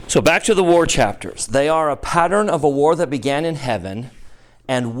So back to the war chapters. They are a pattern of a war that began in heaven,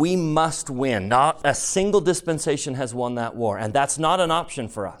 and we must win. Not a single dispensation has won that war, and that's not an option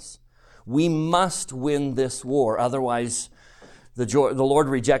for us. We must win this war, otherwise the Lord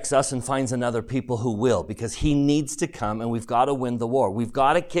rejects us and finds another people who will, because he needs to come, and we've got to win the war. We've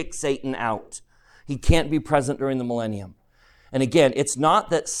got to kick Satan out. He can't be present during the millennium. And again, it's not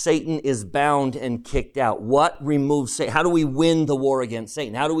that Satan is bound and kicked out. What removes Satan? How do we win the war against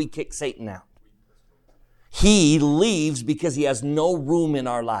Satan? How do we kick Satan out? He leaves because he has no room in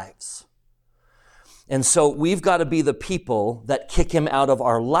our lives. And so we've got to be the people that kick him out of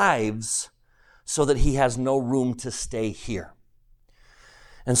our lives so that he has no room to stay here.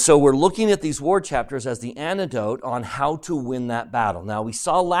 And so we're looking at these war chapters as the antidote on how to win that battle. Now, we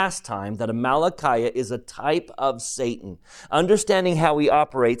saw last time that Amalickiah is a type of Satan. Understanding how he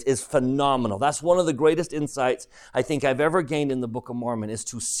operates is phenomenal. That's one of the greatest insights I think I've ever gained in the Book of Mormon, is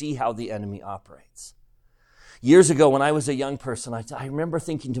to see how the enemy operates. Years ago, when I was a young person, I remember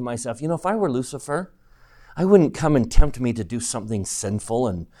thinking to myself, if I were Lucifer, I wouldn't come and tempt me to do something sinful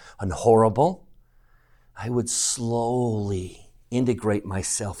and horrible. I would slowly integrate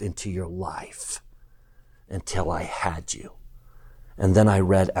myself into your life until I had you. And then I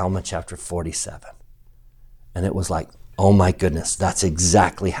read Alma chapter 47. And it was like, oh my goodness, that's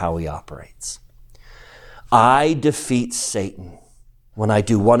exactly how he operates. I defeat Satan when I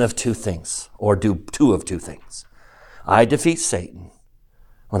do one of two things, or do two of two things. I defeat Satan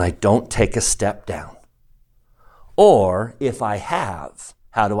when I don't take a step down. Or if I have,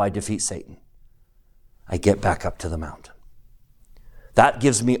 how do I defeat Satan? I get back up to the mountain. That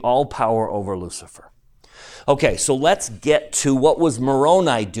gives me all power over Lucifer. Okay, so let's get to what was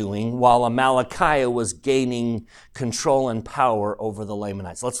Moroni doing while Amalickiah was gaining control and power over the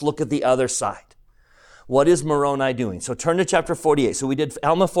Lamanites. Let's look at the other side. What is Moroni doing? So turn to chapter 48. So we did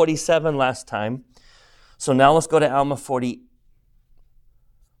Alma 47 last time. So now let's go to Alma 48.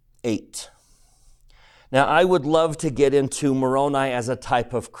 Now I would love to get into Moroni as a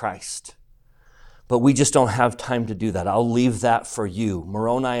type of Christ, but we just don't have time to do that. I'll leave that for you.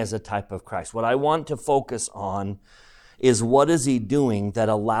 Moroni is a type of Christ. What I want to focus on is what is he doing that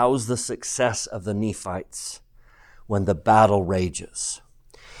allows the success of the Nephites when the battle rages.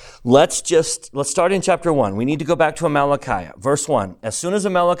 Let's start in chapter 1. We need to go back to Amalickiah. Verse 1. As soon as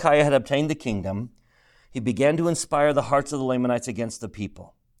Amalickiah had obtained the kingdom, he began to inspire the hearts of the Lamanites against the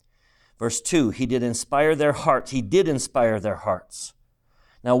people. Verse 2. He did inspire their hearts.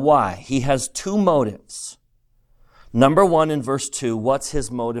 Now, why? He has two motives. Number one, in verse 2, what's his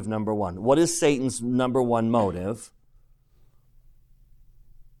motive number one? What is Satan's number one motive?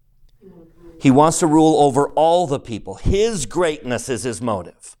 He wants to rule over all the people. His greatness is his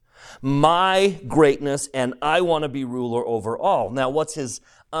motive. My greatness, and I want to be ruler over all. Now, what's his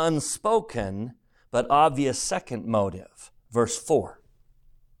unspoken but obvious second motive? Verse 4.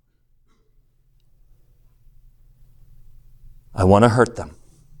 I want to hurt them.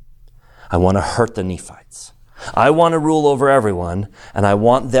 I want to hurt the Nephites. I want to rule over everyone, and I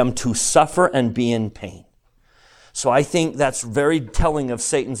want them to suffer and be in pain. So I think that's very telling of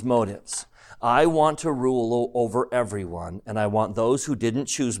Satan's motives. I want to rule over everyone, and I want those who didn't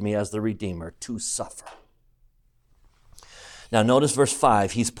choose me as the Redeemer to suffer. Now notice verse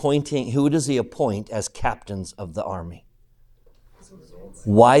 5. He's pointing, who does he appoint as captains of the army?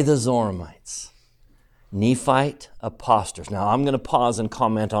 Why the Zoramites? Nephite impostors. Now, I'm going to pause and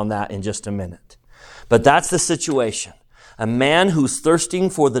comment on that in just a minute. But that's the situation. A man who's thirsting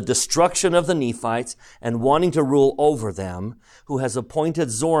for the destruction of the Nephites and wanting to rule over them, who has appointed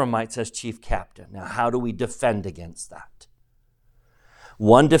Zoramites as chief captain. Now, how do we defend against that?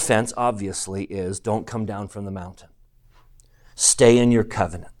 One defense, obviously, is don't come down from the mountain. Stay in your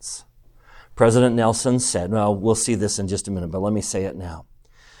covenants. President Nelson said, well, we'll see this in just a minute, but let me say it now.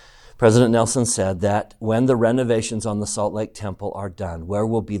 President Nelson said that when the renovations on the Salt Lake Temple are done, where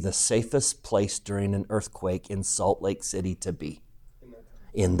will be the safest place during an earthquake in Salt Lake City to be?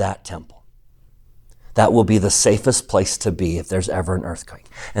 In that temple. That will be the safest place to be if there's ever an earthquake.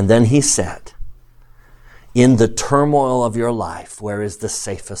 And then he said, in the turmoil of your life, where is the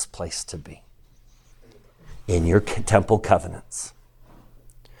safest place to be? In your temple covenants.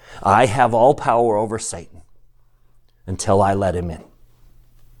 I have all power over Satan until I let him in.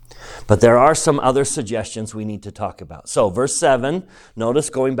 But there are some other suggestions we need to talk about. So, verse 7, notice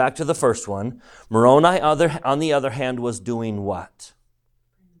going back to the first one, Moroni, on the other hand, was doing what?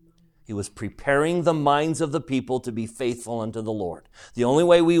 He was preparing the minds of the people to be faithful unto the Lord. The only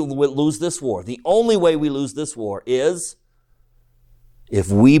way we lose this war, is if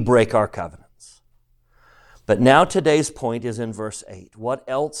we break our covenants. But now today's point is in verse 8. What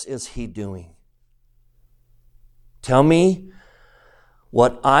else is he doing? Tell me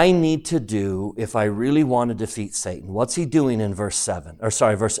what I need to do if I really want to defeat Satan. What's he doing in verse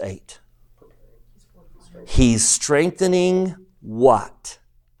 8? He's strengthening what?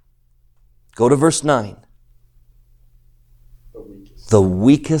 Go to verse 9. The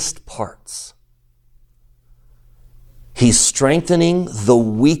weakest parts. He's strengthening the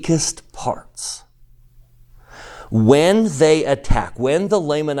weakest parts. When they attack, when the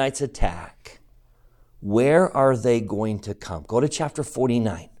Lamanites attack, where are they going to come? Go to chapter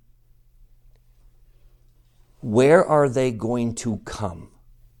 49. Where are they going to come?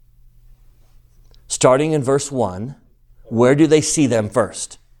 Starting in verse 1, where do they see them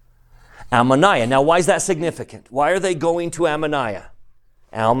first? Ammoniah. Now, why is that significant? Why are they going to Ammoniah?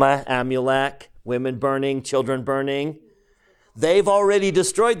 Alma, Amulek, women burning, children burning. They've already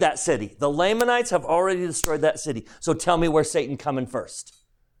destroyed that city. The Lamanites have already destroyed that city. So tell me where Satan coming first.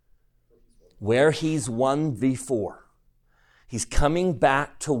 Where he's won before. He's coming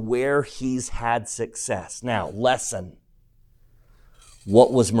back to where he's had success. Now, lesson.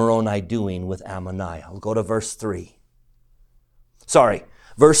 What was Moroni doing with Ammoniah? I'll go to verse 3.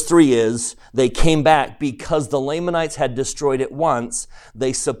 Verse 3 is, they came back because the Lamanites had destroyed it once.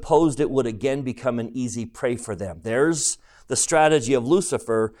 They supposed it would again become an easy prey for them. There's the strategy of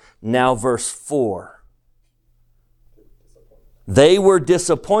Lucifer. Now verse 4. They were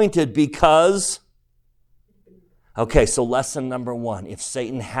disappointed because... Okay, so lesson number 1. If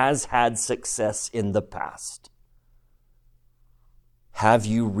Satan has had success in the past, have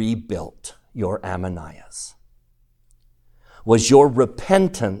you rebuilt your Ammoniahs? Was your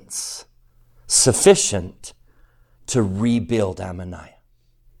repentance sufficient to rebuild Ammoniah?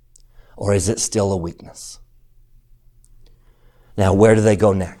 Or is it still a weakness? Now, where do they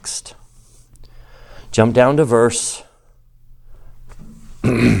go next? Jump down to verse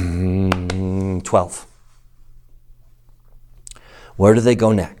 12. Where do they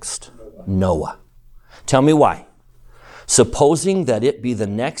go next? Noah. Tell me why. Supposing that it be the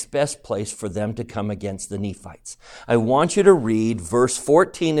next best place for them to come against the Nephites. I want you to read verse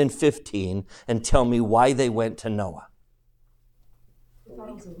 14 and 15 and tell me why they went to Noah.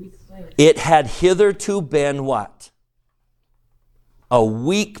 It had hitherto been what? A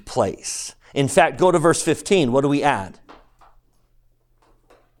weak place. In fact, go to verse 15. What do we add?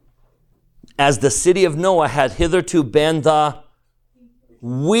 As the city of Noah had hitherto been the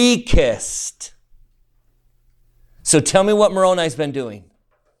weakest. So tell me what Moroni's been doing.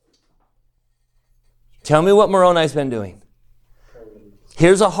 Tell me what Moroni's been doing.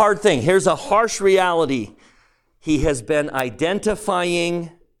 Here's a hard thing. Here's a harsh reality. He has been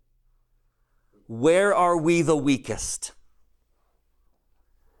identifying where are we the weakest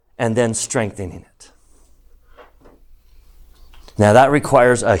and then strengthening it. Now that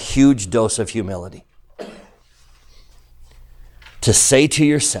requires a huge dose of humility. To say to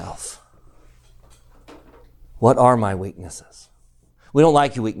yourself, what are my weaknesses? We don't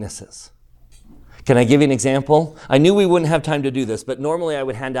like your weaknesses. Can I give you an example? I knew we wouldn't have time to do this, but normally I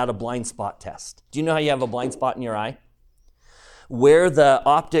would hand out a blind spot test. Do you know how you have a blind spot in your eye? Where the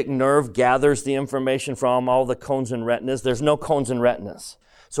optic nerve gathers the information from all the cones and retinas, there's no cones and retinas.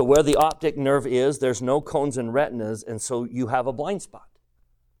 So where the optic nerve is, there's no cones and retinas, and so you have a blind spot.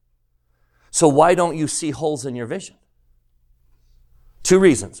 So why don't you see holes in your vision? 2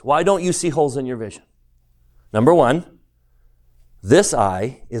 reasons. Why don't you see holes in your vision? Number 1, this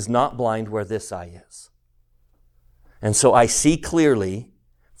eye is not blind where this eye is. And so I see clearly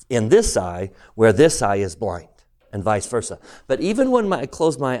in this eye where this eye is blind, and vice versa. But even when I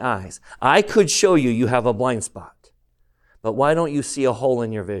close my eyes, I could show you have a blind spot. But why don't you see a hole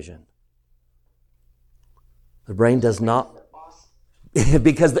in your vision? The brain does not...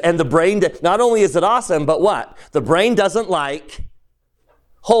 the brain, not only is it awesome, but what? The brain doesn't like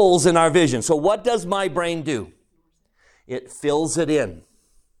holes in our vision. So what does my brain do? It fills it in.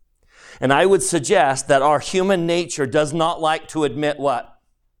 And I would suggest that our human nature does not like to admit what?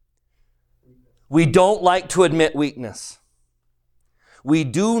 We don't like to admit weakness. We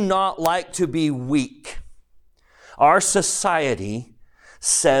do not like to be weak. Our society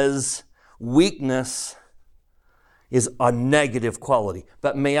says weakness is a negative quality.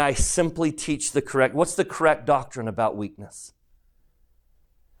 But may I simply teach what's the correct doctrine about weakness?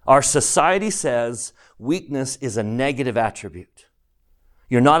 Our society says weakness is a negative attribute.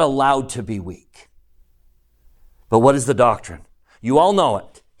 You're not allowed to be weak. But what is the doctrine? You all know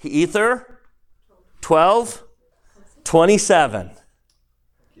it. Ether 12:27.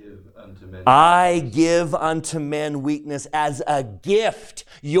 Give unto I give unto men weakness as a gift.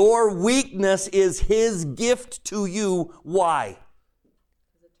 Your weakness is his gift to you. Why?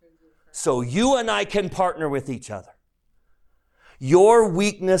 So you and I can partner with each other. Your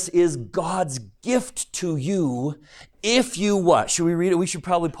weakness is God's gift to you if you what? Should we read it? We should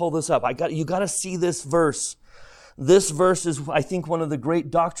probably pull this up. You got to see this verse. This verse is, I think, one of the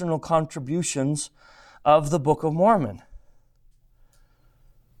great doctrinal contributions of the Book of Mormon.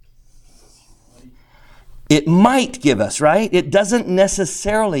 It might give us, right? It doesn't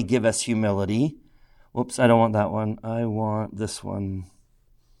necessarily give us humility. Whoops, I don't want that one. I want this one.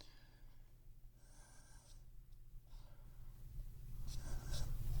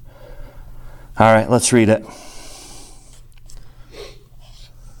 All right, let's read it.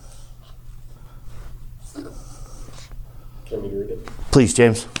 Can we read it? Please,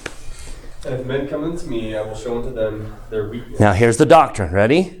 James. And if men come unto me, I will show unto them their weakness. Now here's the doctrine.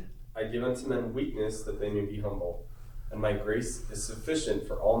 Ready? I give unto men weakness that they may be humble. And my grace is sufficient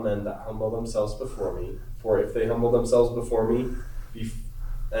for all men that humble themselves before me. For if they humble themselves before me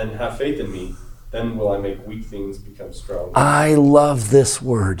and have faith in me, then will I make weak things become strong. I love this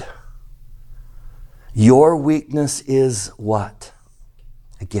word. Your weakness is what?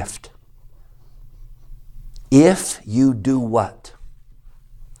 A gift. If you do what?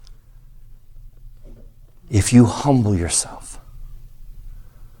 If you humble yourself.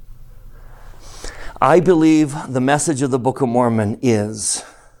 I believe the message of the Book of Mormon is,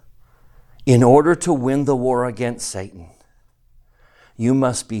 in order to win the war against Satan, you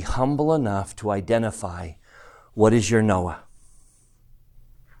must be humble enough to identify what is your Noah.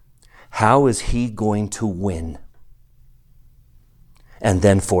 How is he going to win? And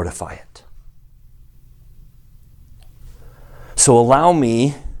then fortify it. So allow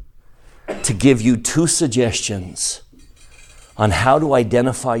me to give you 2 suggestions on how to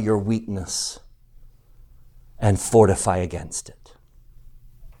identify your weakness and fortify against it.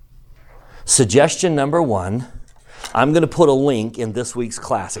 Suggestion number 1, I'm going to put a link in this week's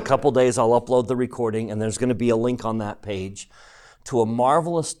class. A couple days I'll upload the recording, and there's going to be a link on that page to a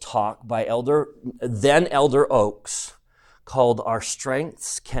marvelous talk by then Elder Oaks called Our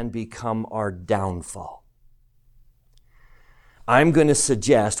Strengths Can Become Our Downfall. I'm going to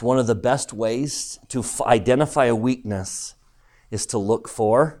suggest one of the best ways to identify a weakness is to look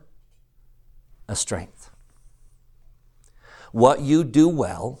for a strength. What you do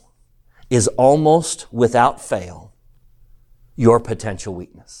well is almost without fail your potential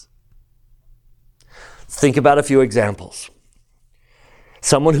weakness. Think about a few examples.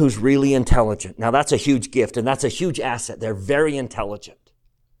 Someone who's really intelligent. Now that's a huge gift and that's a huge asset. They're very intelligent.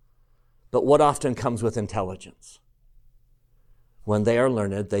 But what often comes with intelligence? When they are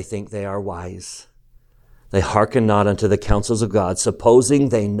learned, they think they are wise. They hearken not unto the counsels of God, supposing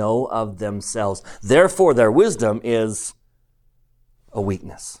they know of themselves. Therefore, their wisdom is a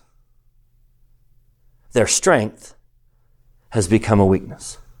weakness. Their strength has become a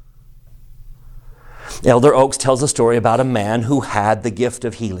weakness. Elder Oaks tells a story about a man who had the gift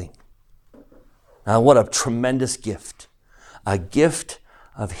of healing. Now, what a tremendous gift. A gift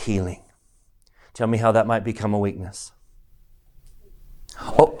of healing. Tell me how that might become a weakness.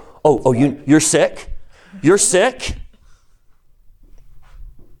 You're sick? You're sick?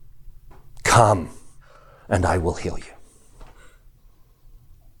 Come, and I will heal you.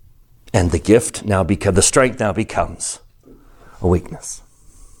 And the strength now becomes a weakness.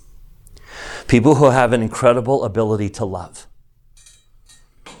 People who have an incredible ability to love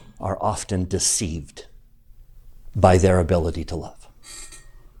are often deceived by their ability to love.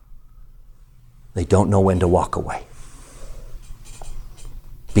 They don't know when to walk away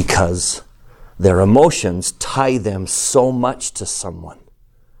because their emotions tie them so much to someone.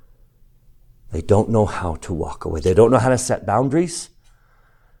 They don't know how to walk away. They don't know how to set boundaries,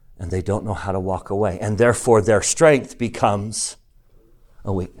 and they don't know how to walk away. And therefore, their strength becomes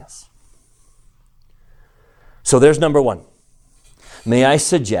a weakness. So there's number 1. May I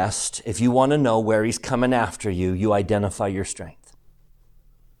suggest, if you want to know where he's coming after you, you identify your strength.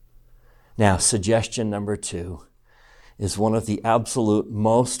 Now, suggestion number 2 is one of the absolute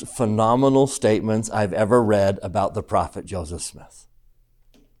most phenomenal statements I've ever read about the prophet Joseph Smith.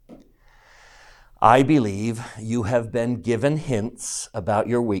 I believe you have been given hints about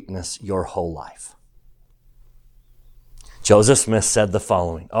your weakness your whole life. Joseph Smith said the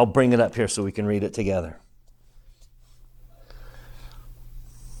following. I'll bring it up here so we can read it together.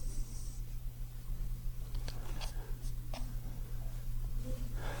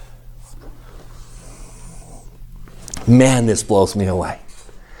 Man, this blows me away.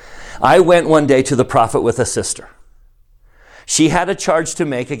 I went one day to the prophet with a sister. She had a charge to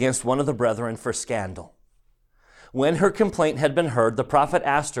make against one of the brethren for scandal. When her complaint had been heard, the prophet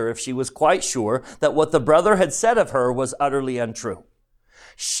asked her if she was quite sure that what the brother had said of her was utterly untrue.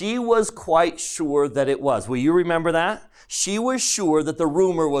 She was quite sure that it was. Will you remember that? She was sure that the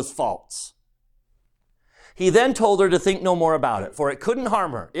rumor was false. He then told her to think no more about it, for it couldn't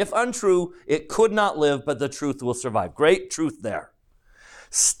harm her. If untrue, it could not live, but the truth will survive. Great truth there.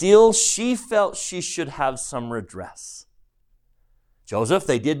 Still, she felt she should have some redress. Joseph,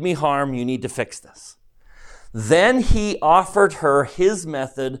 they did me harm. You need to fix this. Then he offered her his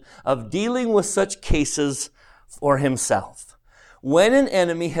method of dealing with such cases for himself. When an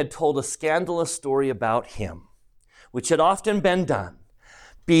enemy had told a scandalous story about him, which had often been done,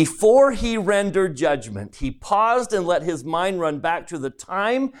 before he rendered judgment, he paused and let his mind run back to the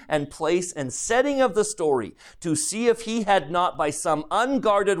time and place and setting of the story to see if he had not, by some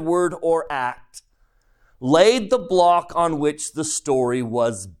unguarded word or act, laid the block on which the story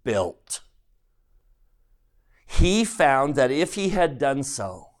was built. He found that if he had done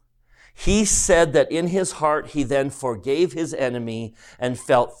so, he said that in his heart he then forgave his enemy and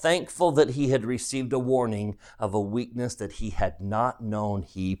felt thankful that he had received a warning of a weakness that he had not known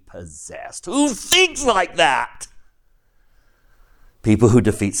he possessed. Who thinks like that? People who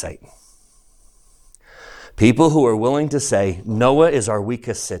defeat Satan. People who are willing to say, Noah is our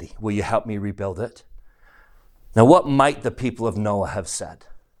weakest city. Will you help me rebuild it? Now, what might the people of Noah have said?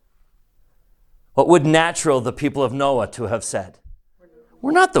 What would natural the people of Noah to have said?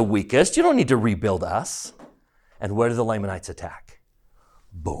 We're not the weakest. You don't need to rebuild us. And where do the Lamanites attack?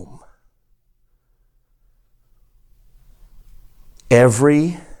 Boom.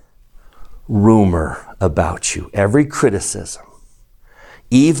 Every rumor about you, every criticism,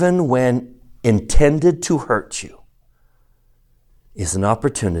 even when intended to hurt you, is an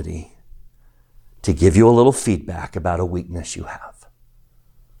opportunity to give you a little feedback about a weakness you have.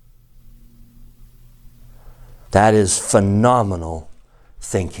 That is phenomenal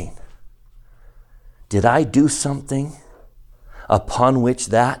thinking. Did I do something upon which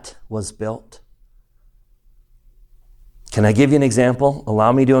that was built? Can I give you an example?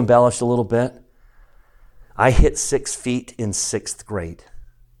 Allow me to embellish a little bit. I hit 6 feet in 6th grade.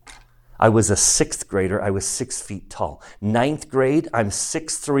 I was a 6th grader. I was 6 feet tall. 9th grade, I'm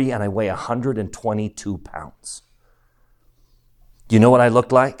 6'3" and I weigh 122 pounds. Do you know what I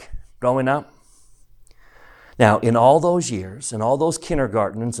looked like growing up? Now, in all those years, and all those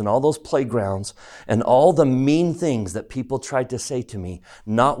kindergartens, and all those playgrounds, and all the mean things that people tried to say to me,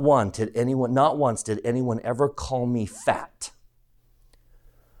 not once did anyone ever call me fat.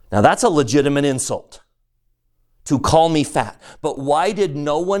 Now, that's a legitimate insult, to call me fat. But why did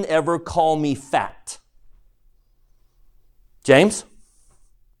no one ever call me fat? James?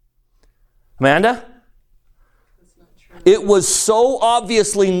 Amanda? It was so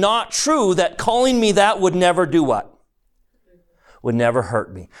obviously not true that calling me that would never do what? Would never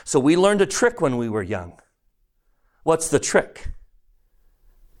hurt me. So we learned a trick when we were young. What's the trick?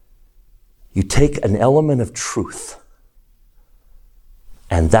 You take an element of truth,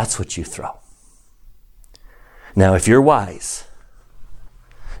 and that's what you throw. Now, if you're wise,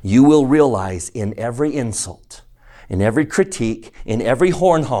 you will realize in every insult, in every critique, in every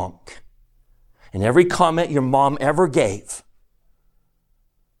horn honk, in every comment your mom ever gave,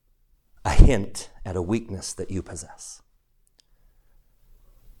 a hint at a weakness that you possess.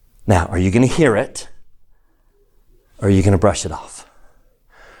 Now, are you going to hear it, or are you going to brush it off?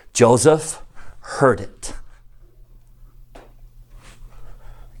 Joseph heard it.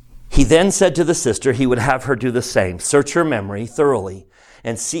 He then said to the sister he would have her do the same, search her memory thoroughly,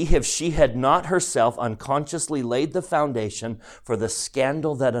 and see if she had not herself unconsciously laid the foundation for the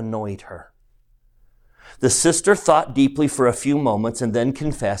scandal that annoyed her. The sister thought deeply for a few moments and then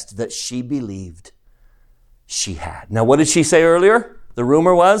confessed that she believed she had. Now, what did she say earlier? The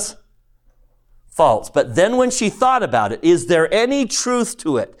rumor was false. But then when she thought about it, is there any truth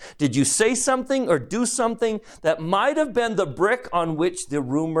to it? Did you say something or do something that might have been the brick on which the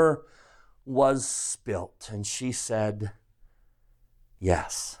rumor was built? And she said,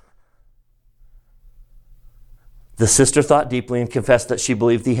 yes. The sister thought deeply and confessed that she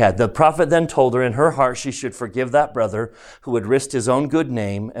believed he had. The prophet then told her in her heart she should forgive that brother who had risked his own good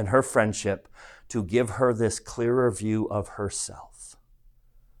name and her friendship to give her this clearer view of herself.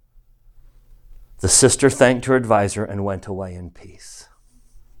 The sister thanked her advisor and went away in peace.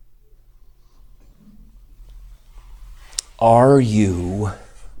 Are you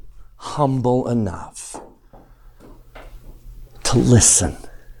humble enough to listen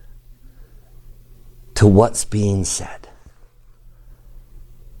to what's being said?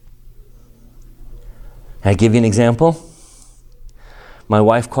 Can I give you an example? My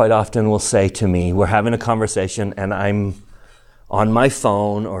wife quite often will say to me, we're having a conversation and I'm on my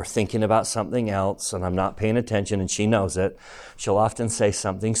phone or thinking about something else and I'm not paying attention and she knows it. She'll often say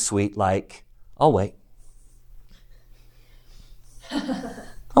something sweet like, I'll wait.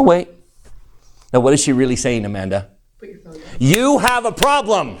 I'll wait. Now, what is she really saying, Amanda? Put your phone down. You have a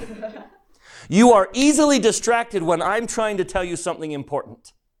problem. You are easily distracted when I'm trying to tell you something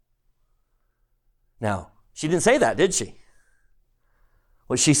important. Now, she didn't say that, did she?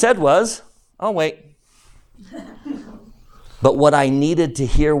 What she said was, I'll wait. But what I needed to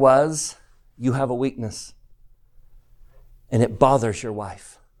hear was, you have a weakness. And it bothers your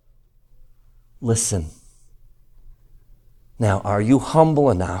wife. Listen. Now, are you humble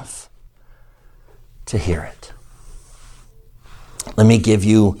enough to hear it? Let me give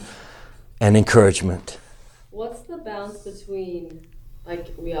you an encouragement. What's the balance between,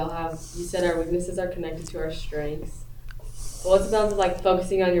 like we all have, you said our weaknesses are connected to our strengths. What's the balance of like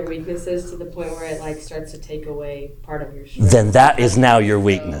focusing on your weaknesses to the point where it like starts to take away part of your strength? Then that is now your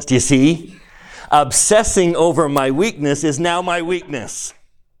weakness. Do you see? Obsessing over my weakness is now my weakness.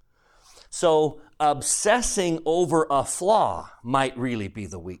 So obsessing over a flaw might really be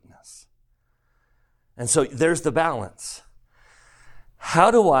the weakness. And so there's the balance.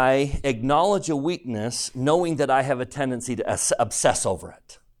 How do I acknowledge a weakness knowing that I have a tendency to obsess over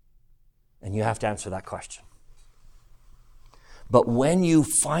it? And you have to answer that question. But when you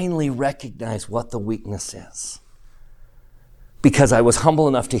finally recognize what the weakness is, because I was humble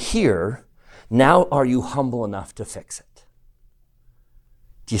enough to hear, now are you humble enough to fix it?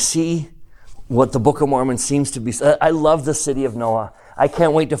 Do you see what the Book of Mormon seems to be? I love the city of Noah. I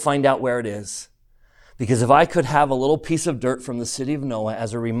can't wait to find out where it is. Because if I could have a little piece of dirt from the city of Noah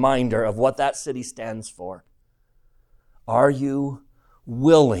as a reminder of what that city stands for, are you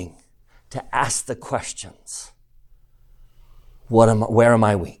willing to ask the questions? Where am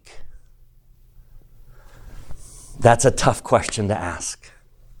I weak? That's a tough question to ask.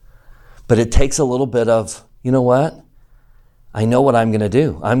 But it takes a little bit of, you know what? I know what I'm going to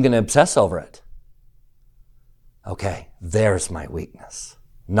do. I'm going to obsess over it. Okay, there's my weakness.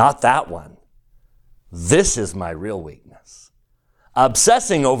 Not that one. This is my real weakness.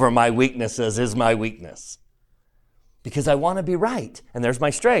 Obsessing over my weaknesses is my weakness. Because I want to be right. And there's my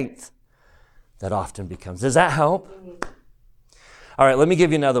strength. That often becomes. Does that help? All right, let me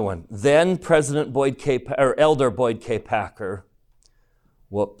give you another one. Then President Elder Boyd K. Packer.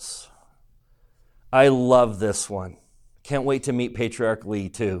 Whoops. I love this one. Can't wait to meet Patriarch Lee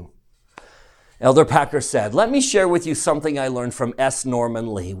too. Elder Packer said, let me share with you something I learned from S.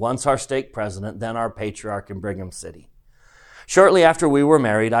 Norman Lee, once our stake president, then our patriarch in Brigham City. Shortly after we were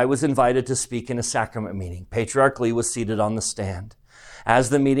married, I was invited to speak in a sacrament meeting. Patriarch Lee was seated on the stand.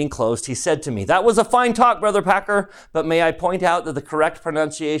 As the meeting closed, he said to me, that was a fine talk, Brother Packer, but may I point out that the correct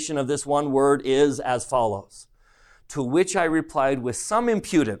pronunciation of this one word is as follows. To which I replied with some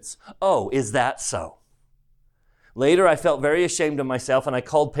impudence, oh, is that so? Later, I felt very ashamed of myself, and I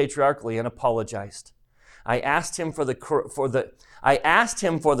called Patriarch Lee and apologized. I thanked him for the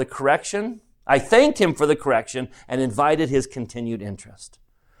correction and invited his continued interest.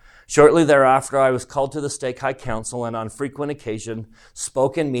 Shortly thereafter, I was called to the Stake High Council and on frequent occasion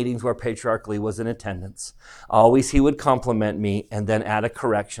spoke in meetings where Patriarch Lee was in attendance. Always he would compliment me and then add a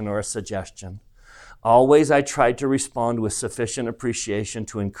correction or a suggestion. Always I tried to respond with sufficient appreciation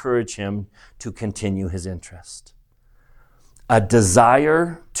to encourage him to continue his interest. A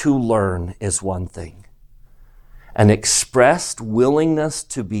desire to learn is one thing. An expressed willingness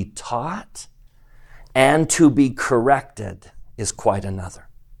to be taught and to be corrected is quite another.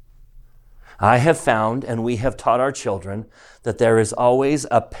 I have found, and we have taught our children, that there is always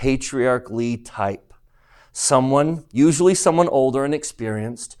a Patriarch Lee type. Someone, usually someone older and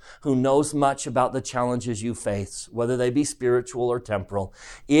experienced, who knows much about the challenges you face, whether they be spiritual or temporal.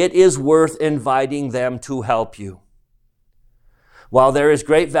 It is worth inviting them to help you. While there is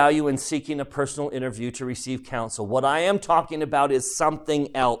great value in seeking a personal interview to receive counsel, what I am talking about is something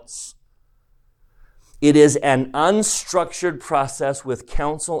else. It is an unstructured process with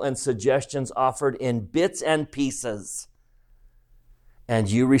counsel and suggestions offered in bits and pieces, and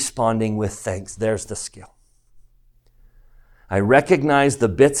you responding with thanks. There's the skill. I recognize the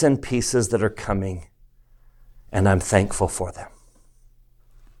bits and pieces that are coming, and I'm thankful for them.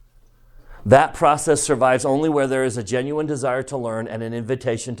 That process survives only where there is a genuine desire to learn and an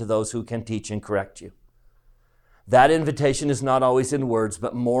invitation to those who can teach and correct you. That invitation is not always in words,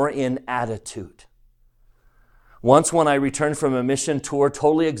 but more in attitude. Once when I returned from a mission tour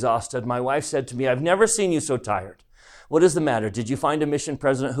totally exhausted, my wife said to me, I've never seen you so tired. What is the matter? Did you find a mission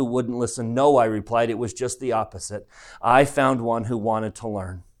president who wouldn't listen? No, I replied. It was just the opposite. I found one who wanted to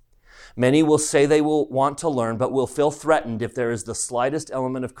learn. Many will say they will want to learn, but will feel threatened if there is the slightest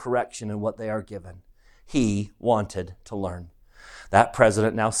element of correction in what they are given. He wanted to learn. That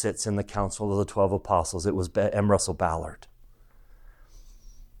president now sits in the council of the 12 apostles. It was M. Russell Ballard.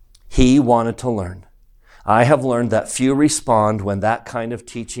 He wanted to learn. I have learned that few respond when that kind of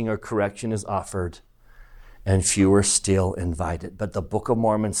teaching or correction is offered, and fewer still invited. But the Book of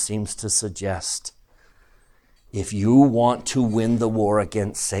Mormon seems to suggest if you want to win the war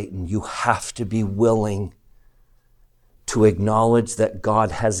against Satan, you have to be willing to acknowledge that God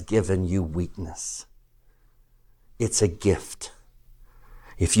has given you weakness. It's a gift.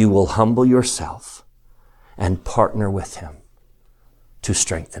 If you will humble yourself and partner with him to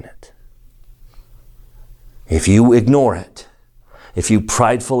strengthen it. If you ignore it, if you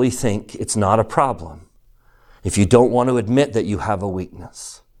pridefully think it's not a problem, if you don't want to admit that you have a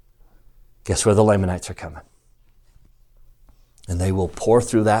weakness, guess where the Lamanites are coming? And they will pour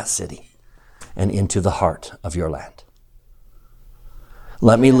through that city and into the heart of your land.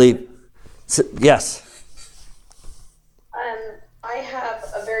 Let me leave. Yes. I have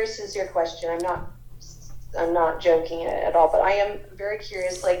a very sincere question. I'm not joking at all, but I am very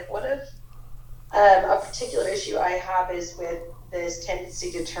curious. Like, what if a particular issue I have is with this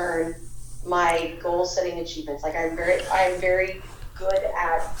tendency to turn my goal-setting achievements. Like, I'm very good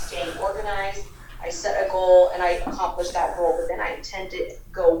at staying organized. I set a goal and I accomplish that goal, but then I tend to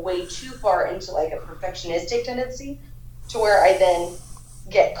go way too far into like a perfectionistic tendency to where I then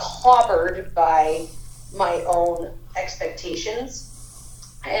get clobbered by my own expectations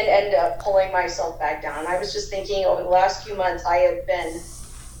and end up pulling myself back down. I was just thinking over the last few months, I have been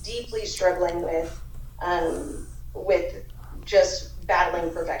deeply struggling with just battling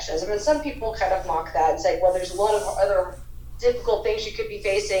perfectionism. And some people kind of mock that and say, well, there's a lot of other difficult things you could be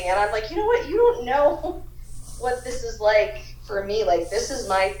facing. And I'm like, you know what? You don't know what this is like for me. Like, this is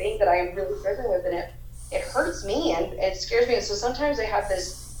my thing that I'm really struggling with, and it hurts me and it scares me. And so sometimes I have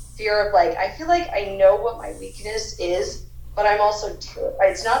this fear of like, I feel like I know what my weakness is, but I'm also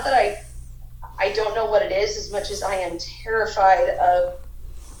it's not that I don't know what it is as much as I am terrified of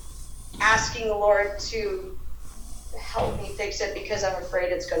asking the Lord to help me fix it, because I'm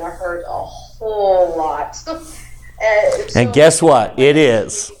afraid it's going to hurt a whole lot. And guess what? It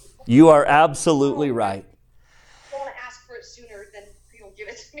is. You are absolutely right. I want to ask for it sooner than you'll give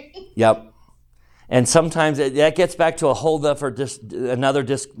it to me. Yep. And sometimes that gets back to a whole another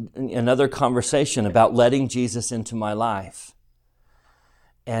conversation about letting Jesus into my life.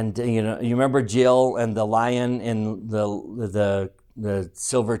 And you remember Jill and the lion in the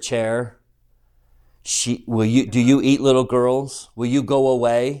silver chair? Do you eat little girls? Will you go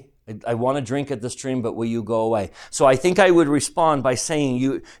away? I want to drink at the stream, but will you go away? So I think I would respond by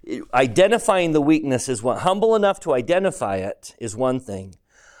saying identifying the weakness is one. Humble enough to identify it is one thing.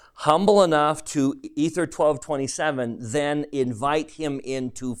 Humble enough to Ether 12:27, then invite him in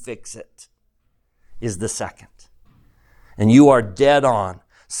to fix it is the second. And you are dead on.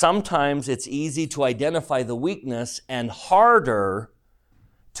 Sometimes it's easy to identify the weakness and harder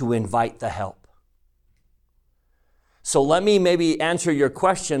to invite the help. So let me maybe answer your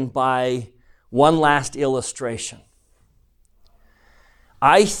question by one last illustration.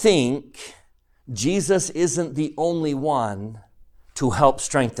 I think Jesus isn't the only one to help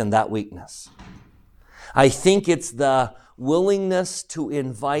strengthen that weakness. I think it's the willingness to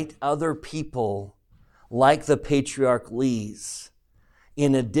invite other people like the patriarch Lee's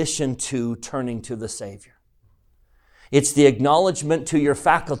in addition to turning to the Savior. It's the acknowledgement to your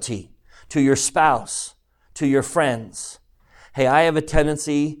faculty, to your spouse, to your friends. Hey, I have a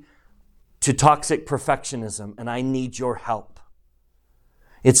tendency to toxic perfectionism and I need your help.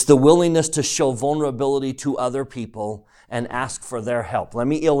 It's the willingness to show vulnerability to other people and ask for their help. Let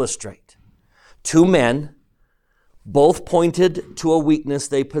me illustrate. Two men, both pointed to a weakness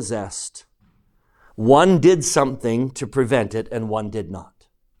they possessed. One did something to prevent it and one did not.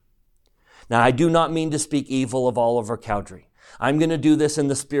 Now, I do not mean to speak evil of Oliver Cowdery. I'm going to do this in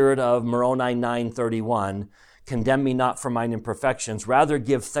the spirit of Moroni 9:31. Condemn me not for mine imperfections. Rather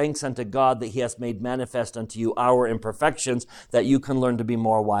give thanks unto God that he has made manifest unto you our imperfections, that you can learn to be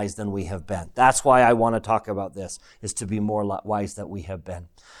more wise than we have been. That's why I want to talk about this, is to be more wise than we have been.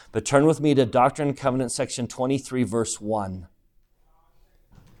 But turn with me to Doctrine and Covenants, section 23, verse 1.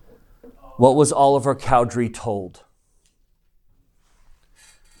 What was Oliver Cowdery told?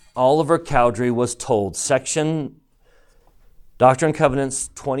 Oliver Cowdery was told, section Doctrine and Covenants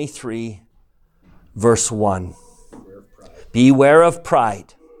 23, verse 1. Beware of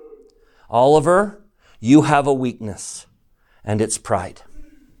pride. Oliver, You have a weakness, and it's pride.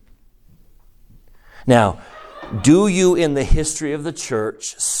 Now, do you in the history of the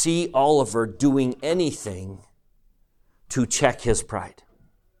church see Oliver doing anything to check his pride?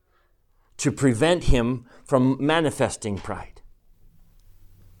 To prevent him from manifesting pride?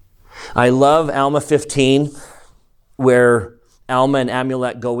 I love Alma 15, where Alma and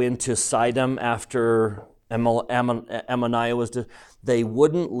Amulek go into Sidon after Ammoniah was... They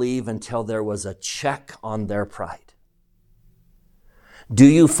wouldn't leave until there was a check on their pride. Do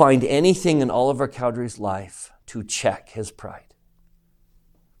you find anything in Oliver Cowdery's life to check his pride?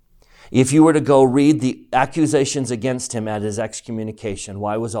 If you were to go read the accusations against him at his excommunication,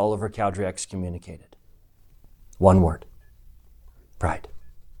 why was Oliver Cowdery excommunicated? One word: pride.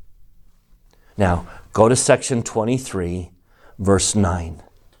 Now, go to section 23, verse 9.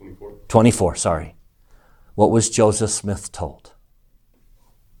 24, sorry. What was Joseph Smith told?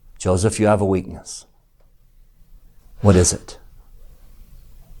 Joseph, you have a weakness. What is it?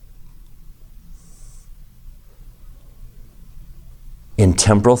 In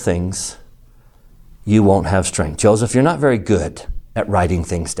temporal things, you won't have strength. Joseph, you're not very good at writing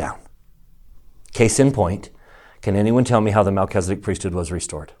things down. Case in point, can anyone tell me how the Melchizedek priesthood was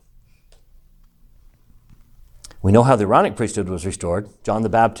restored? We know how the Aaronic priesthood was restored. John the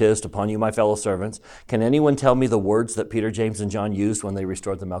Baptist, upon you, my fellow servants. Can anyone tell me the words that Peter, James, and John used when they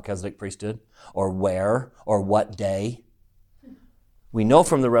restored the Melchizedek priesthood? Or where? Or what day? We know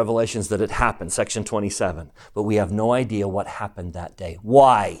from the Revelations that it happened, section 27, but we have no idea what happened that day.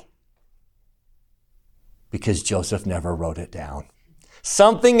 Why? Because Joseph never wrote it down.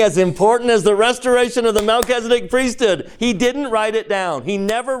 Something as important as the restoration of the Melchizedek priesthood, he didn't write it down. He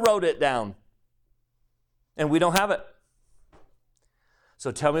never wrote it down. And we don't have it. So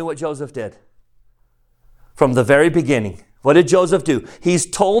tell me what Joseph did. From the very beginning, what did Joseph do? He's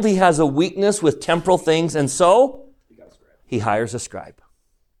told he has a weakness with temporal things, and so he hires a scribe.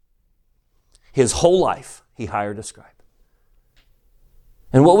 His whole life, he hired a scribe.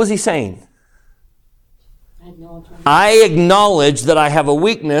 And what was he saying? I acknowledge that I have a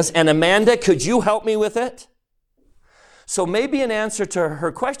weakness, and Amanda, could you help me with it? So maybe an answer to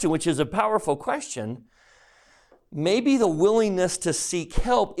her question, which is a powerful question, maybe the willingness to seek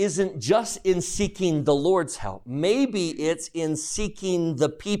help isn't just in seeking the Lord's help. Maybe it's in seeking the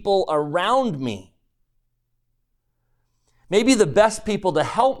people around me. Maybe the best people to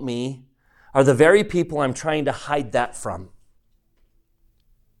help me are the very people I'm trying to hide that from.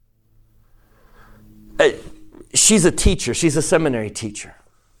 She's a teacher. She's a seminary teacher.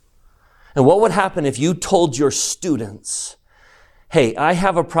 And what would happen if you told your students, hey, I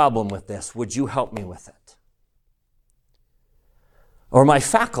have a problem with this. Would you help me with it? Or my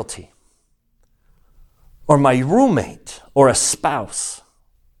faculty, or my roommate, or a spouse,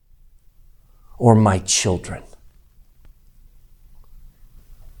 or my children.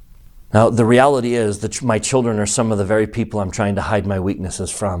 Now, the reality is that my children are some of the very people I'm trying to hide my weaknesses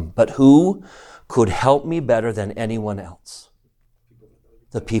from. But who could help me better than anyone else?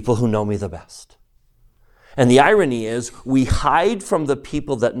 The people who know me the best. And the irony is, we hide from the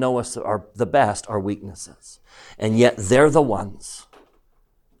people that know us are the best our weaknesses. And yet they're the ones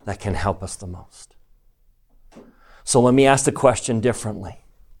that can help us the most. So let me ask the question differently.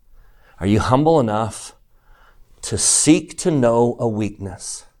 Are you humble enough to seek to know a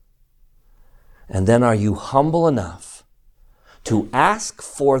weakness? And then are you humble enough to ask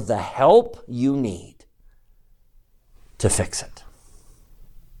for the help you need to fix it?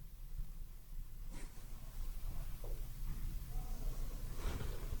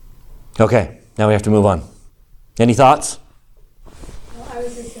 Okay, now we have to move on. Any thoughts? I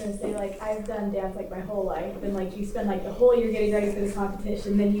was just going to say, I've done dance, my whole life, and, you spend, the whole year getting ready for this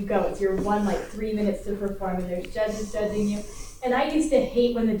competition, then you go. It's your one, 3 minutes to perform, and there's judges judging you. And I used to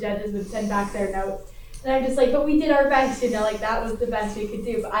hate when the judges would send back their notes. And I'm just but we did our best, that was the best we could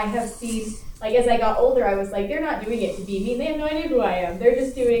do. But I have seen, as I got older, I was they're not doing it to be mean. They have no idea who I am. They're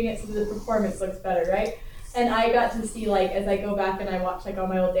just doing it so the performance looks better, right? And I got to see, as I go back and I watch, all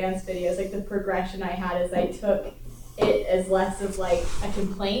my old dance videos, the progression I had as I took it as less of a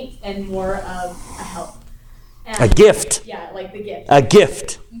complaint and more of a help. And, a gift. Yeah, the gift. A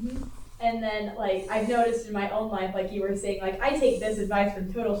gift. Mm-hmm. And then I've noticed in my own life, you were saying, I take this advice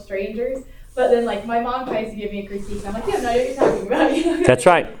from total strangers, but then my mom tries to give me a critique, and I'm you have no idea what you're talking about. That's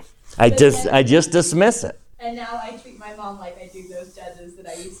right. I just dismiss it. And now I treat my mom like I do those judges that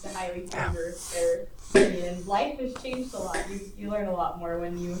I used to highly favor their opinion. Life has changed a lot. You learn a lot more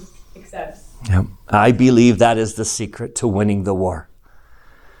when you accept. Yep. I believe that is the secret to winning the war.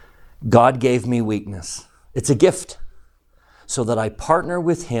 God gave me weakness. It's a gift. so that I partner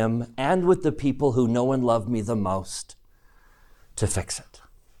with him and with the people who know and love me the most to fix it.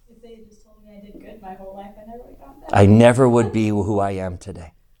 If they had just told me I did good my whole life, I never would have gotten that. I never would be who I am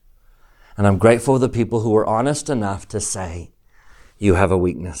today. And I'm grateful for the people who were honest enough to say, you have a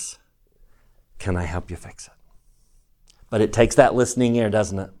weakness. Can I help you fix it? But it takes that listening ear,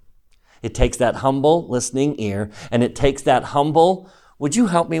 doesn't it? It takes that humble listening ear, and it takes that humble, would you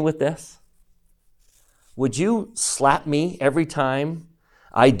help me with this? Would you slap me every time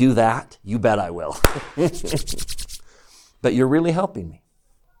I do that? You bet I will. But you're really helping me.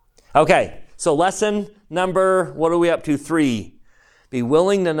 Okay, so lesson number, what are we up to? 3. Be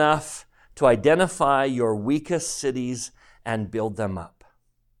willing enough to identify your weakest cities and build them up.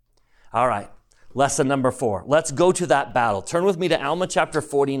 All right, lesson number 4. Let's go to that battle. Turn with me to Alma chapter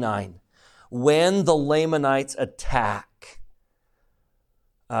 49. When the Lamanites attack,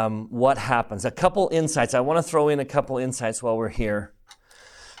 what happens? A couple insights. I want to throw in a couple insights while we're here.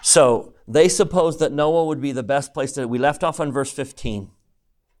 So they supposed that Noah would be the best place to... We left off on verse 15.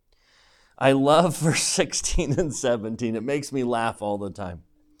 I love verse 16 and 17. It makes me laugh all the time.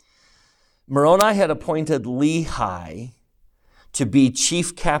 Moroni had appointed Lehi to be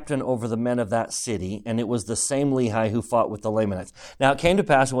chief captain over the men of that city, and it was the same Lehi who fought with the Lamanites. Now it came to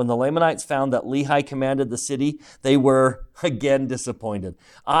pass, when the Lamanites found that Lehi commanded the city, they were again disappointed.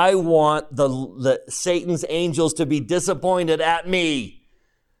 I want the Satan's angels to be disappointed at me.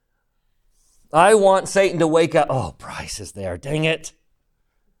 I want Satan to wake up. Oh, Bryce is there. Dang it.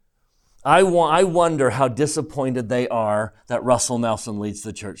 I wonder how disappointed they are that Russell Nelson leads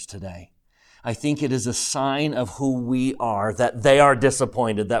the church today. I think it is a sign of who we are, that they are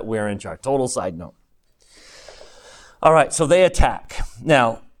disappointed that we're in charge. Total side note. All right, so they attack.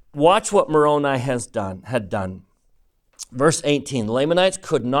 Now, watch what Moroni had done. Verse 18, the Lamanites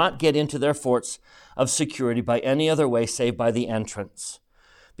could not get into their forts of security by any other way save by the entrance,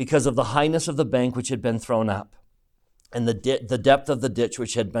 because of the highness of the bank which had been thrown up, and the depth of the ditch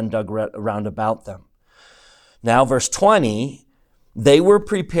which had been dug round about them. Now, verse 20, they were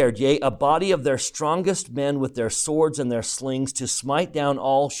prepared, yea, a body of their strongest men with their swords and their slings, to smite down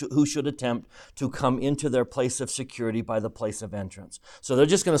all who should attempt to come into their place of security by the place of entrance. So they're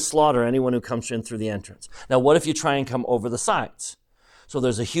just going to slaughter anyone who comes in through the entrance. Now, what if you try and come over the sides? So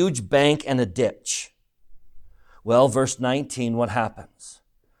there's a huge bank and a ditch. Well, verse 19, what happens?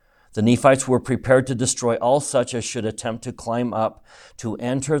 The Nephites were prepared to destroy all such as should attempt to climb up to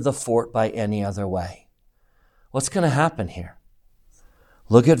enter the fort by any other way. What's going to happen here?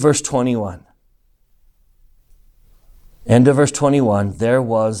 Look at verse 21. End of verse 21, there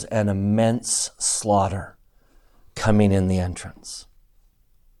was an immense slaughter coming in the entrance.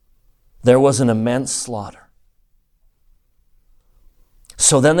 There was an immense slaughter.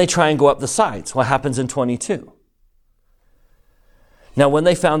 So then they try and go up the sides. What happens in 22? Now, when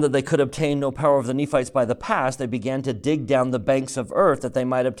they found that they could obtain no power of the Nephites by the pass, they began to dig down the banks of earth that they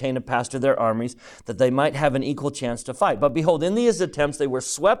might obtain a pass to their armies, that they might have an equal chance to fight. But behold, in these attempts, they were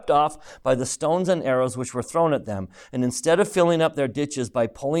swept off by the stones and arrows which were thrown at them. And instead of filling up their ditches by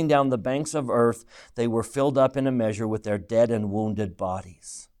pulling down the banks of earth, they were filled up in a measure with their dead and wounded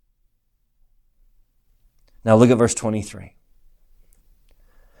bodies. Now look at verse 23.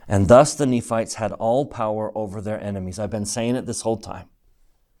 And thus the Nephites had all power over their enemies. I've been saying it this whole time.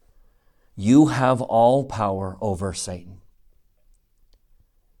 You have all power over Satan.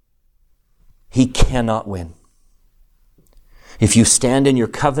 He cannot win. If you stand in your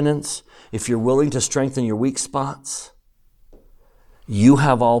covenants, if you're willing to strengthen your weak spots, you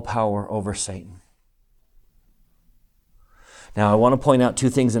have all power over Satan. Now, I want to point out 2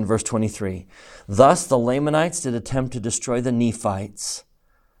 things in verse 23. Thus the Lamanites did attempt to destroy the Nephites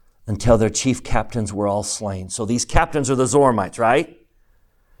until their chief captains were all slain. So these captains are the Zoramites, right?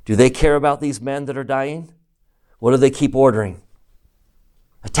 Do they care about these men that are dying? What do they keep ordering?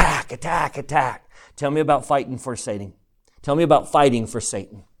 Attack, attack, attack. Tell me about fighting for Satan. Tell me about fighting for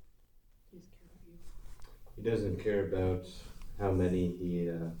Satan. He doesn't care about how many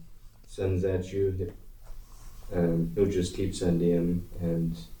he sends at you. He'll just keep sending them,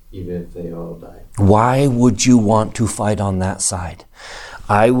 and even if they all die. Why would you want to fight on that side?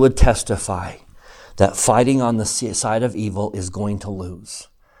 I would testify that fighting on the side of evil is going to lose,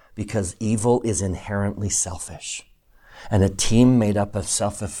 because evil is inherently selfish. And a team made up of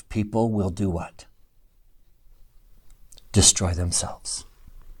selfish people will do what? Destroy themselves.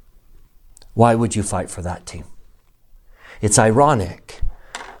 Why would you fight for that team? It's ironic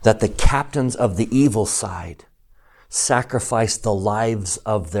that the captains of the evil side sacrificed the lives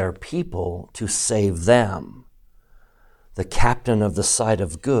of their people to save them. The captain of the side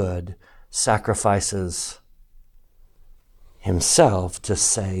of good sacrifices himself to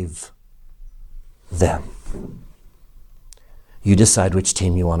save them. You decide which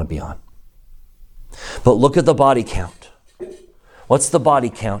team you want to be on. But look at the body count. What's the body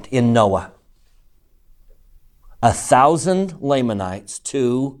count in Noah? 1,000 Lamanites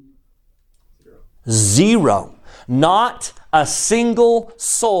to 0. Not a single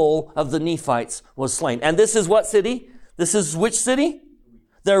soul of the Nephites was slain. And this is what city? This is which city?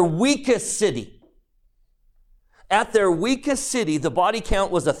 Their weakest city. At their weakest city, the body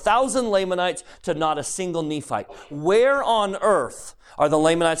count was 1,000 Lamanites to not a single Nephite. Where on earth are the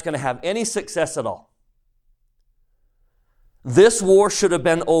Lamanites going to have any success at all? This war should have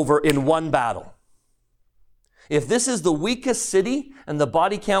been over in one battle. If this is the weakest city and the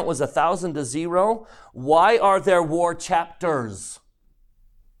body count was 1,000 to 0, why are there war chapters?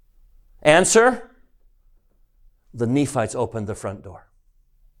 Answer: the Nephites opened the front door.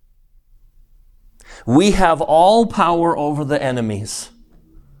 We have all power over the enemies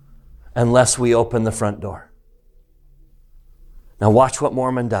unless we open the front door. Now watch what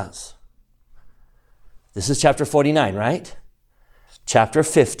Mormon does. This is chapter 49, right? Chapter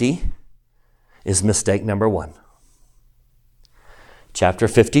 50 is mistake number 1. Chapter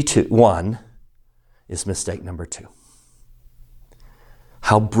 51 is mistake number 2.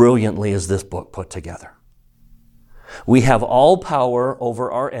 How brilliantly is this book put together? We have all power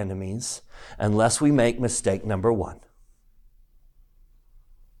over our enemies unless we make mistake number 1.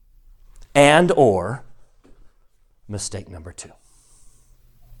 And or mistake number 2.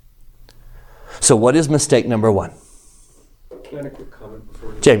 So what is mistake number 1? Can I add a quick comment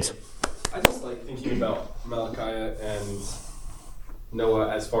before we James. I just like thinking about Malachi and Noah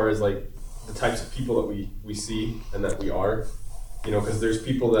as far as like the types of people that we see and that we are. You know, because there's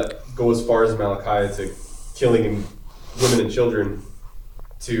people that go as far as Malachi to killing women and children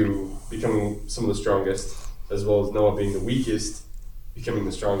to becoming some of the strongest, as well as Noah being the weakest, becoming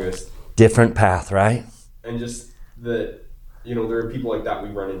the strongest. Different path, right? And just that, you know, there are people like that we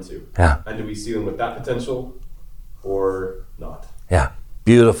run into. Yeah. And do we see them with that potential or not? Yeah.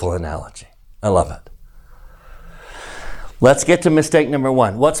 Beautiful analogy. I love it. Let's get to mistake number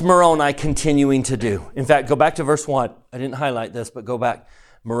 1. What's Moroni continuing to do? In fact, go back to verse 1. I didn't highlight this, but go back.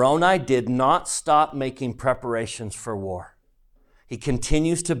 Moroni did not stop making preparations for war. He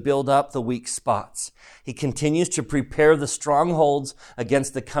continues to build up the weak spots. He continues to prepare the strongholds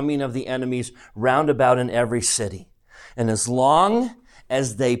against the coming of the enemies round about in every city. And as long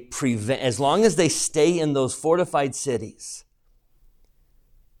as they stay in those fortified cities,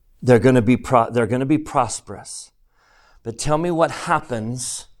 they're going to be prosperous. But tell me what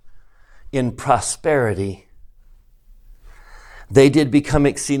happens in prosperity. They did become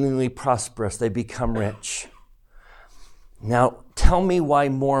exceedingly prosperous. They become rich. Now, tell me why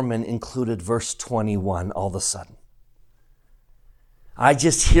Mormon included verse 21 all of a sudden. I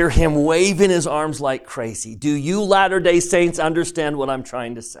just hear him waving his arms like crazy. Do you Latter-day Saints understand what I'm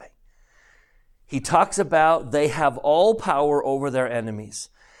trying to say? He talks about they have all power over their enemies.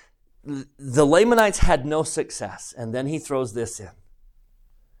 The Lamanites had no success, and then he throws this in.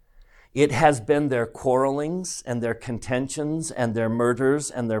 It has been their quarrelings and their contentions and their murders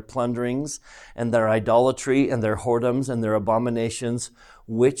and their plunderings and their idolatry and their whoredoms and their abominations,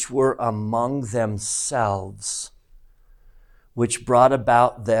 which were among themselves, which brought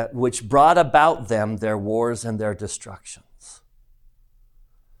about them their wars and their destructions.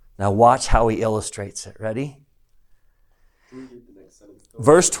 Now watch how he illustrates it. Ready?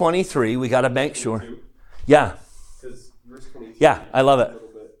 Verse 23, we got to make sure. Yeah. Because verse 22. Yeah, I love it.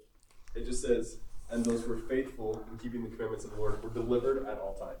 It just says, and those who were faithful in keeping the commandments of the Lord were delivered at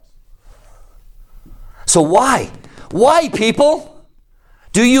all times. So why? Why, people?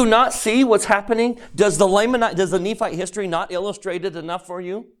 Do you not see what's happening? Does the Nephite history not illustrate it enough for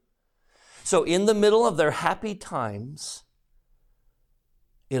you? So in the middle of their happy times,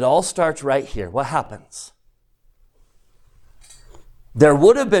 it all starts right here. What happens? There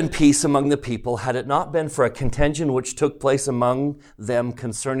would have been peace among the people had it not been for a contention which took place among them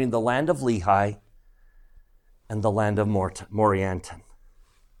concerning the land of Lehi and the land of Morianton.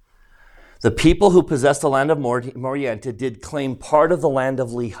 The people who possessed the land of Morianton did claim part of the land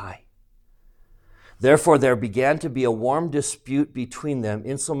of Lehi. Therefore, there began to be a warm dispute between them,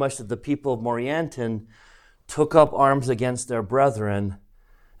 insomuch that the people of Morianton took up arms against their brethren,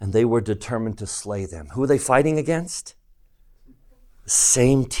 and they were determined to slay them. Who are they fighting against?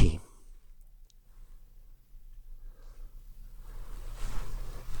 Same team.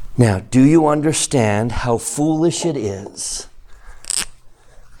 Now, do you understand how foolish it is?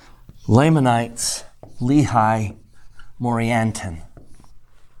 Lamanites, Lehi, Morianton.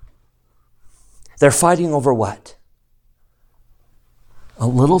 They're fighting over what? A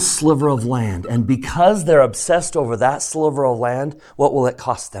little sliver of land. And because they're obsessed over that sliver of land, what will it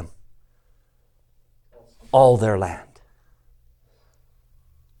cost them? All their land.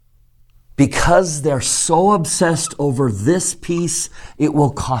 Because they're so obsessed over this piece, it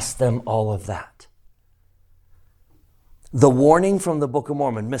will cost them all of that. The warning from the Book of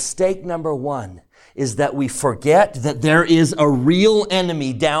Mormon, mistake number 1, is that we forget that there is a real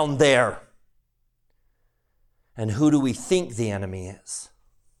enemy down there. And who do we think the enemy is?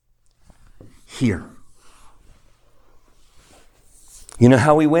 Here. You know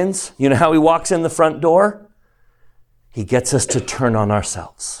how he wins? You know how he walks in the front door? He gets us to turn on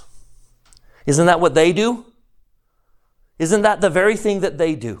ourselves. Isn't that what they do? Isn't that the very thing that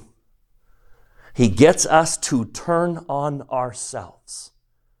they do? He gets us to turn on ourselves.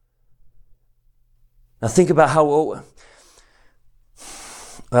 Now think about how, well,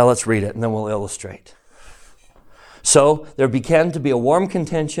 let's read it and then we'll illustrate. So there began to be a warm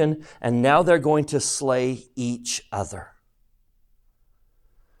contention, and now they're going to slay each other.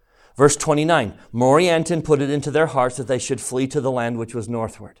 Verse 29, Morianton put it into their hearts that they should flee to the land which was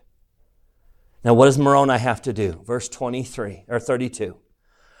northward. Now what does Moroni have to do? Verse 32.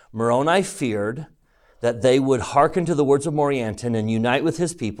 Moroni feared that they would hearken to the words of Morianton and unite with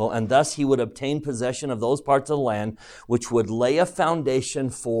his people, and thus he would obtain possession of those parts of the land which would lay a foundation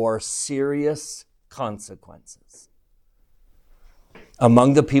for serious consequences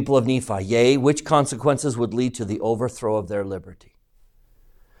among the people of Nephi, yea, which consequences would lead to the overthrow of their liberty.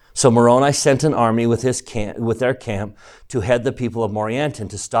 So Moroni sent an army with their camp to head the people of Morianton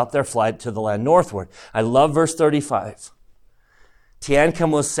to stop their flight to the land northward. I love verse 35. Teancum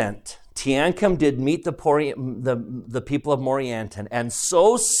was sent. Teancum did meet the people of Morianton, and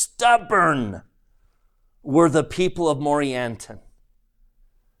so stubborn were the people of Morianton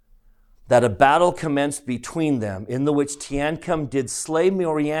that a battle commenced between them, in the which Teancum did slay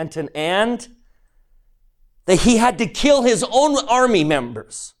Morianton, and that he had to kill his own army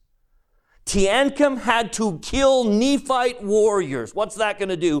members. Teancum had to kill Nephite warriors. What's that going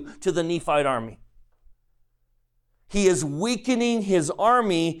to do to the Nephite army? He is weakening his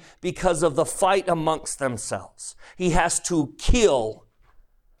army because of the fight amongst themselves. He has to kill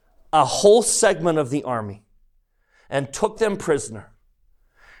a whole segment of the army and took them prisoner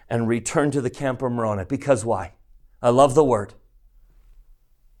and returned to the camp of Moroni. Because why? I love the word.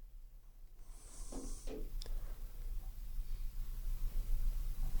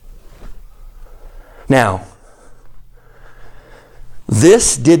 Now,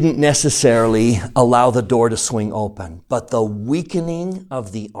 this didn't necessarily allow the door to swing open, but the weakening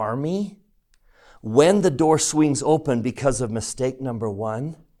of the army, when the door swings open because of mistake number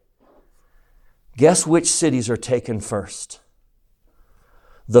 1, guess which cities are taken first?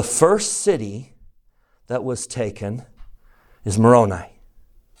 The first city that was taken is Moroni.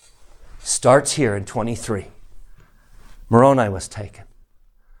 Starts here in 23. Moroni was taken.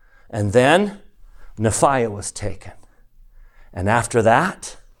 And then Nephi was taken. And after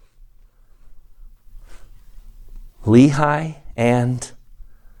that, Lehi and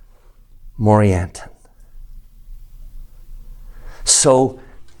Morianton. So,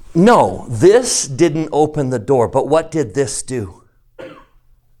 no, this didn't open the door, but what did this do?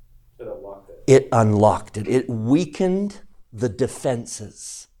 It unlocked it. It unlocked it. It weakened the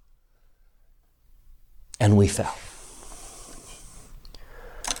defenses. And we fell.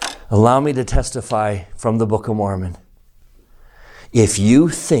 Allow me to testify from the Book of Mormon. If you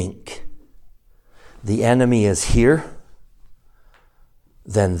think the enemy is here,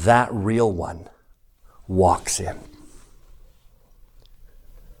 then that real one walks in.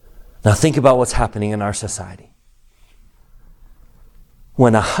 Now think about what's happening in our society.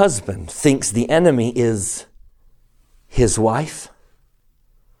 When a husband thinks the enemy is his wife,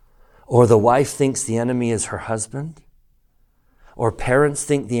 or the wife thinks the enemy is her husband, or parents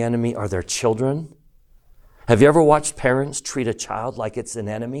think the enemy are their children. Have you ever watched parents treat a child like it's an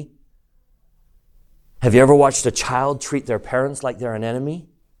enemy? Have you ever watched a child treat their parents like they're an enemy?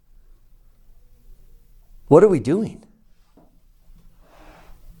 What are we doing?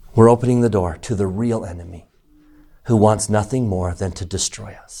 We're opening the door to the real enemy who wants nothing more than to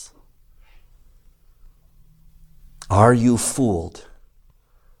destroy us. Are you fooled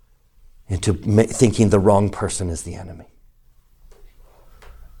into thinking the wrong person is the enemy?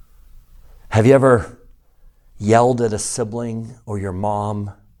 Have you ever yelled at a sibling or your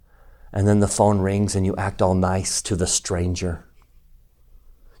mom, and then the phone rings and you act all nice to the stranger?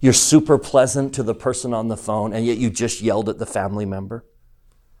 You're super pleasant to the person on the phone, and yet you just yelled at the family member.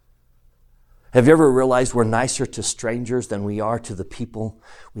 Have you ever realized we're nicer to strangers than we are to the people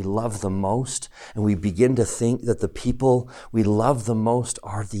we love the most? And we begin to think that the people we love the most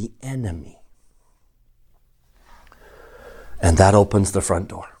are the enemy. And that opens the front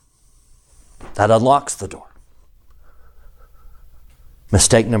door. That unlocks the door.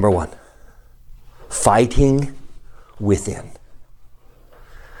 Mistake number 1. Fighting within.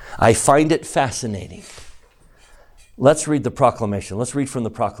 I find it fascinating. Let's read the proclamation. Let's read from the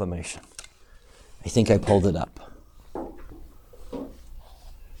proclamation. I think I pulled it up.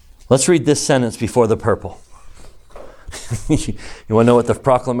 Let's read this sentence before the purple. You want to know what the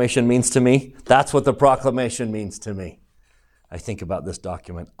proclamation means to me? That's what the proclamation means to me. I think about this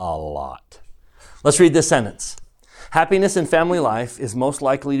document a lot. Let's read this sentence. Happiness in family life is most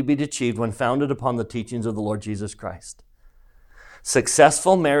likely to be achieved when founded upon the teachings of the Lord Jesus Christ.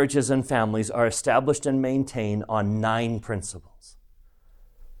 Successful marriages and families are established and maintained on 9 principles.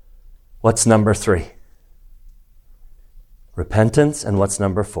 What's number 3? Repentance. And what's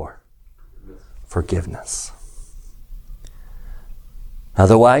number 4? Forgiveness.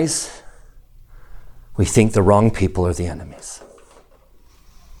 Otherwise, we think the wrong people are the enemies.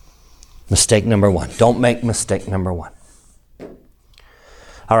 Mistake number 1. Don't make mistake number 1.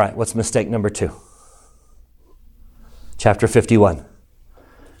 All right, what's mistake number 2? Chapter 51.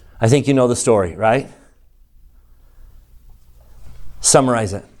 I think you know the story, right?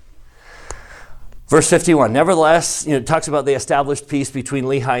 Summarize it. Verse 51, nevertheless, it talks about the established peace between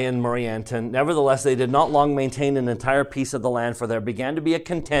Lehi and Morianton. Nevertheless, they did not long maintain an entire piece of the land, for there began to be a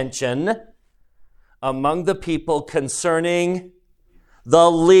contention among the people concerning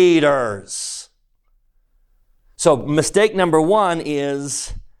the leaders. So mistake number 1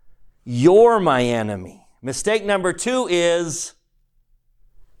 is, you're my enemy. Mistake number 2 is,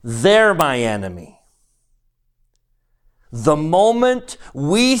 they're my enemy. The moment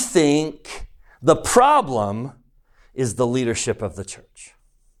we think the problem is the leadership of the church.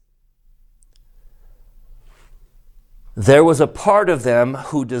 There was a part of them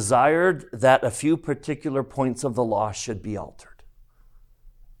who desired that a few particular points of the law should be altered.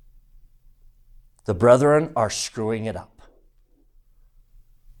 The brethren are screwing it up.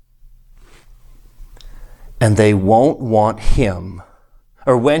 And they won't want him,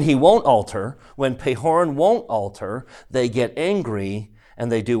 or when he won't alter, when Pehoran won't alter, they get angry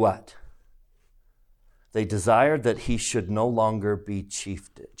and they do what? They desired that he should no longer be chief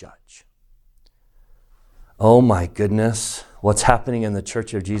judge. Oh my goodness, what's happening in the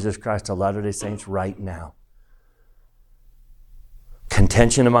Church of Jesus Christ of Latter-day Saints right now?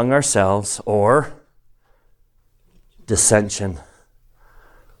 Contention among ourselves or dissension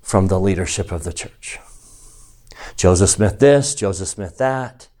from the leadership of the church. Joseph Smith this, Joseph Smith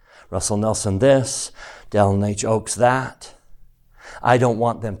that, Russell Nelson this, Dallin H. Oaks that. I don't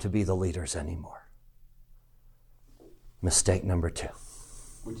want them to be the leaders anymore. Mistake number 2.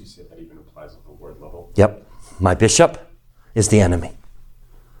 Would you say that even applies at the word level? Yep. My bishop is the enemy.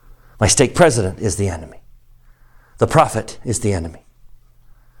 My stake president is the enemy. The prophet is the enemy.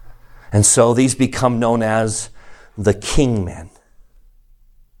 And so these become known as the king men.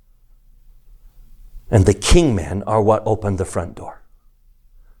 And the king men are what opened the front door.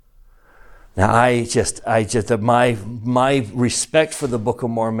 Now my respect for the Book of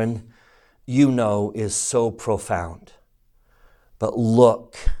Mormon, is so profound. But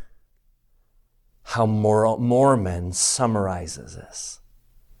look how Mormon summarizes this.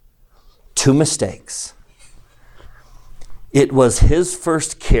 2 mistakes. It was his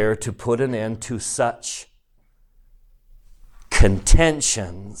first care to put an end to such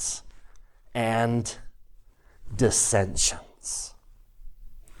contentions and dissensions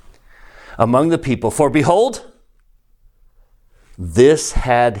among the people. For behold, this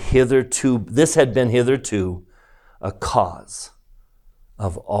had been hitherto a cause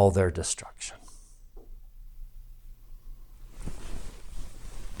of all their destruction.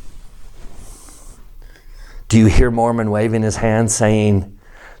 Do you hear Mormon waving his hand saying,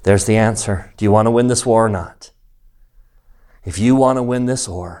 there's the answer. Do you want to win this war or not? If you want to win this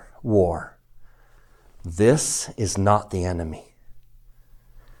war, this is not the enemy.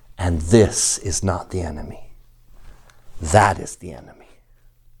 And this is not the enemy. That is the enemy.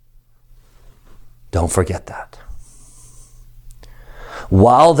 Don't forget that.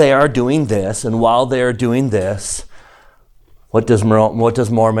 While they are doing this, and while they are doing this, what does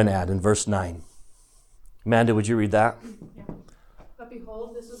Mormon add in verse 9? Amanda, would you read that? Yeah. But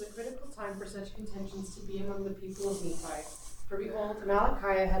behold, this was a critical time for such contentions to be among the people of Nephi. For behold,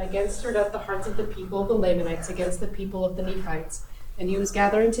 Amalickiah had again stirred up the hearts of the people of the Lamanites against the people of the Nephites. And he was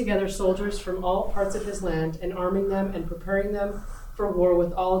gathering together soldiers from all parts of his land, and arming them and preparing them for for war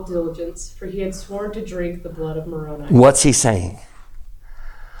with all diligence, for he had sworn to drink the blood of Moroni. What's he saying?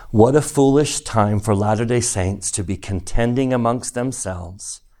 What a foolish time for Latter-day Saints to be contending amongst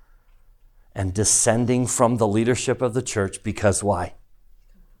themselves and descending from the leadership of the church, because why?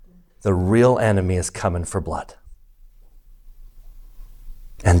 The real enemy is coming for blood.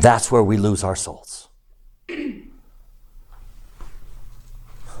 And that's where we lose our souls.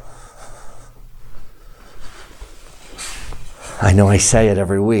 I know I say it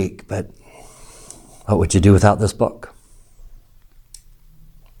every week, but what would you do without this book?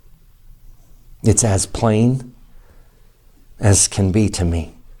 It's as plain as can be to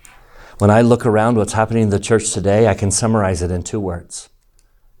me. When I look around what's happening in the church today, I can summarize it in 2 words: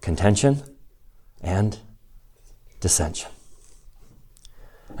 contention and dissension.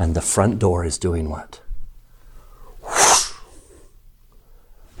 And the front door is doing what? Whoosh.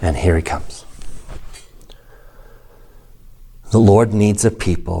 And here he comes. The Lord needs a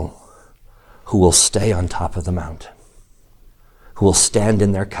people who will stay on top of the mountain, who will stand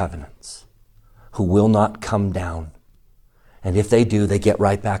in their covenants, who will not come down. And if they do, they get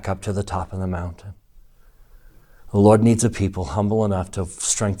right back up to the top of the mountain. The Lord needs a people humble enough to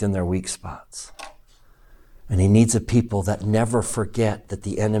strengthen their weak spots. And he needs a people that never forget that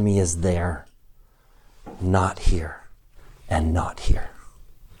the enemy is there, not here, and not here.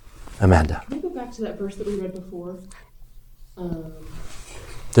 Amanda. Can we go back to that verse that we read before?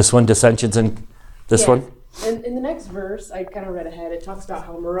 This one, dissensions, and this one? And in the next verse, I kind of read ahead, it talks about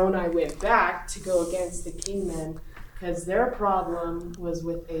how Moroni went back to go against the kingmen because their problem was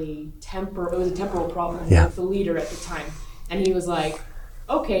with a temporal problem with the leader at the time. And he was like,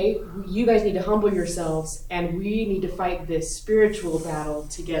 okay, you guys need to humble yourselves and we need to fight this spiritual battle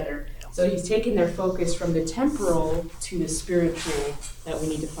together. So he's taking their focus from the temporal to the spiritual that we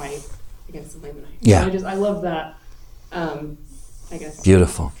need to fight against the Lamanites. Yeah. So I love that, I guess.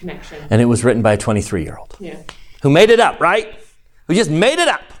 Beautiful. Connection. And it was written by a 23-year-old. Yeah. Who made it up, right? Who just made it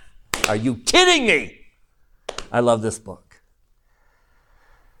up. Are you kidding me? I love this book.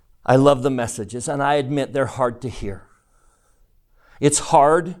 I love the messages, and I admit they're hard to hear. It's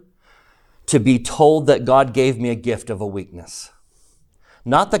hard to be told that God gave me a gift of a weakness.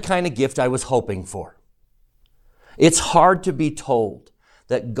 Not the kind of gift I was hoping for. It's hard to be told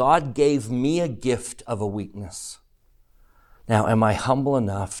that God gave me a gift of a weakness. Now, am I humble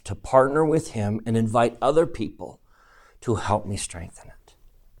enough to partner with him and invite other people to help me strengthen it?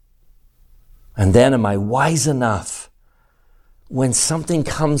 And then am I wise enough when something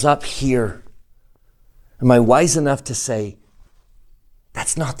comes up here? Am I wise enough to say,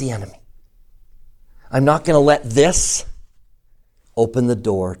 that's not the enemy. I'm not going to let this open the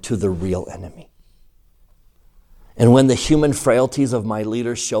door to the real enemy. And when the human frailties of my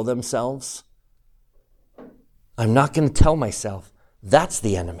leaders show themselves, I'm not going to tell myself, that's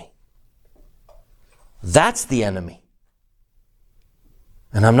the enemy. That's the enemy.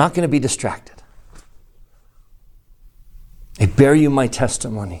 And I'm not going to be distracted. I bear you my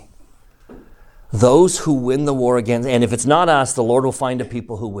testimony. Those who win the war against, and if it's not us, the Lord will find a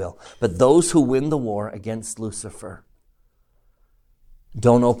people who will. But those who win the war against Lucifer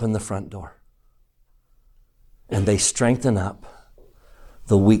don't open the front door. And they strengthen up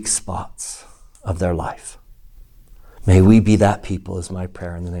the weak spots of their life. May we be that people is my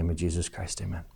prayer in the name of Jesus Christ. Amen.